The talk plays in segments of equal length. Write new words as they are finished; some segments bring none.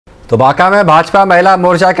तो बांका में भाजपा महिला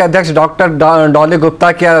मोर्चा के अध्यक्ष डॉक्टर डॉली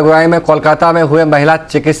गुप्ता की अगुवाई में कोलकाता में हुए महिला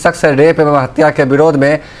चिकित्सक से रेप एवं हत्या के विरोध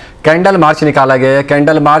में कैंडल मार्च निकाला गया।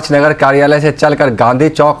 कैंडल मार्च नगर कार्यालय से चलकर गांधी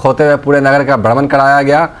चौक होते हुए पूरे नगर का भ्रमण कराया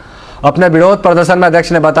गया। अपने विरोध प्रदर्शन में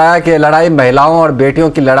अध्यक्ष ने बताया कि लड़ाई महिलाओं और बेटियों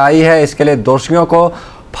की लड़ाई है, इसके लिए दोषियों को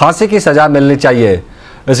फांसी की सजा मिलनी चाहिए।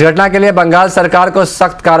 इस घटना के लिए बंगाल सरकार को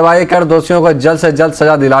सख्त कार्रवाई कर दोषियों को जल्द से जल्द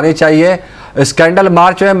सजा दिलानी चाहिए। इस कैंडल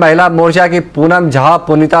मार्च में महिला मोर्चा की पूनम झा,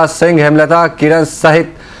 पुनीता सिंह, हेमलता, किरण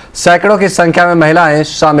सहित सैकड़ों की संख्या में महिलाएं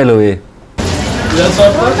शामिल हुई।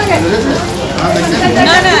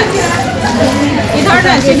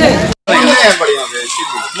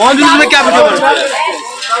 में क्या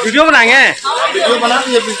वीडियो बनाएंगे? वीडियो बना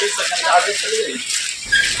लीजिए,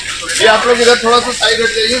 आप लोग इधर थोड़ा सा साइड हट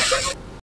जाइए।